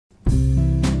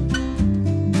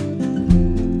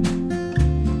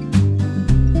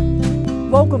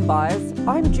Welcome buyers,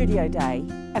 I'm Judy O'Day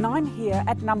and I'm here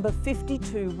at number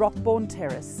 52 Rockbourne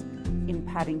Terrace in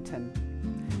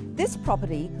Paddington. This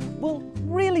property will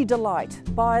really delight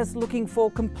buyers looking for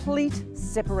complete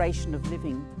separation of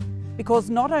living, because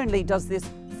not only does this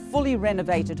fully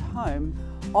renovated home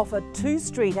offer 2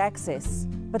 street access,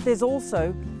 but there's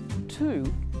also 2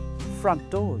 front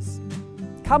doors.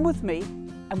 Come with me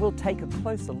and we'll take a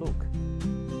closer look.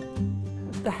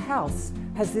 The house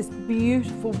has this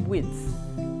beautiful width.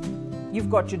 You've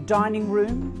got your dining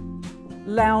room,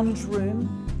 lounge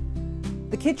room.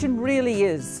 The kitchen really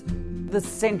is the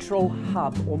central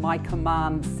hub, or my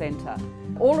command centre.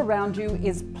 All around you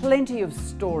is plenty of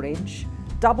storage,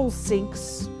 double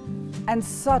sinks, and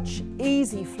such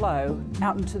easy flow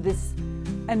out into this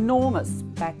enormous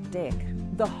back deck.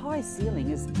 The high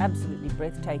ceiling is absolutely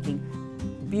breathtaking.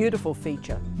 Beautiful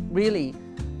feature, really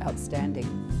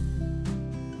outstanding.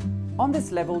 On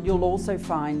this level, you'll also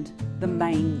find the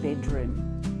main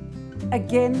bedroom.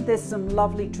 Again, there's some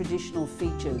lovely traditional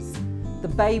features. The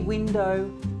bay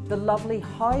window, the lovely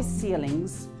high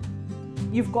ceilings.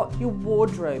 You've got your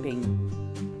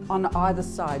wardrobing on either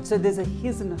side. So there's a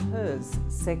his and hers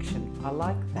section. I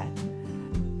like that.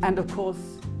 And of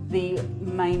course, the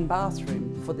main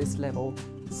bathroom for this level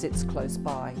sits close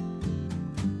by.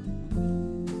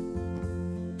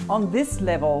 On this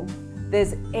level,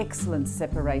 there's excellent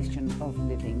separation of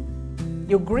living.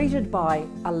 You're greeted by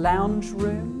a lounge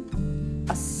room,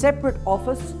 a separate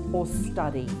office or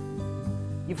study.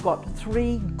 You've got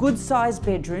 3 good-sized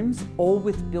bedrooms, all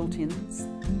with built-ins,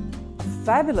 a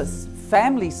fabulous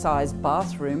family-sized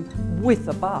bathroom with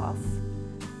a bath,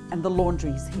 and the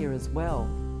laundry's here as well.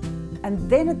 And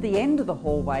then at the end of the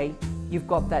hallway, you've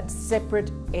got that separate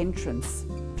entrance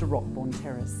to Rockbourne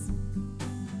Terrace.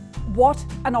 What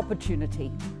an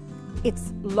opportunity!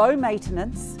 It's low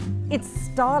maintenance, it's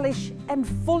stylish and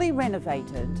fully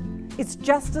renovated. It's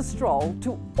just a stroll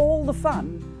to all the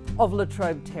fun of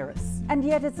Latrobe Terrace. And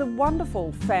yet it's a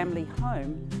wonderful family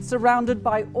home surrounded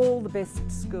by all the best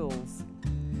schools.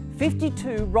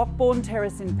 52 Rockbourne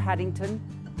Terrace in Paddington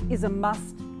is a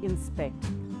must inspect.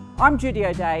 I'm Judy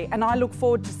O'Day and I look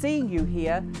forward to seeing you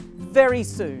here very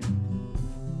soon.